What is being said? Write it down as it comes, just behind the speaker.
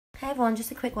Hey everyone, just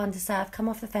a quick one to say I've come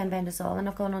off the fenbendazole and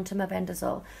I've gone on to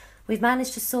Mebendazole. We've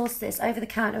managed to source this over the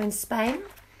counter in Spain.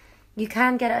 You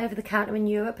can get it over the counter in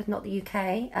Europe, but not the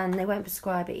UK, and they won't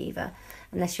prescribe it either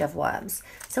unless you have worms.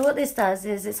 So what this does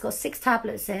is it's got 6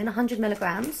 tablets in, 100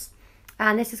 milligrams,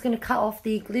 and this is going to cut off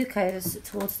the glucose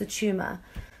towards the tumour.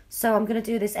 So I'm going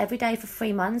to do this every day for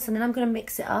 3 months, and then I'm going to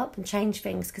mix it up and change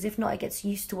things, because if not, it gets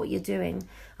used to what you're doing.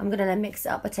 I'm going to then mix it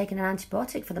up by taking an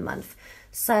antibiotic for the month.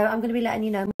 So I'm going to be letting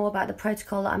you know more about the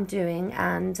protocol that I'm doing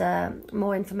and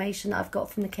more information that I've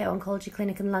got from the Care Oncology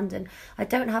Clinic in London. I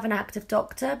don't have an active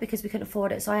doctor because we couldn't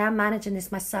afford it, so I am managing this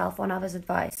myself on others'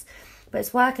 advice. But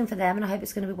it's working for them, and I hope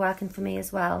it's going to be working for me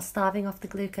as well, starving off the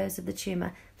glucose of the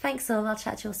tumour. Thanks all, I'll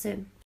chat to you all soon.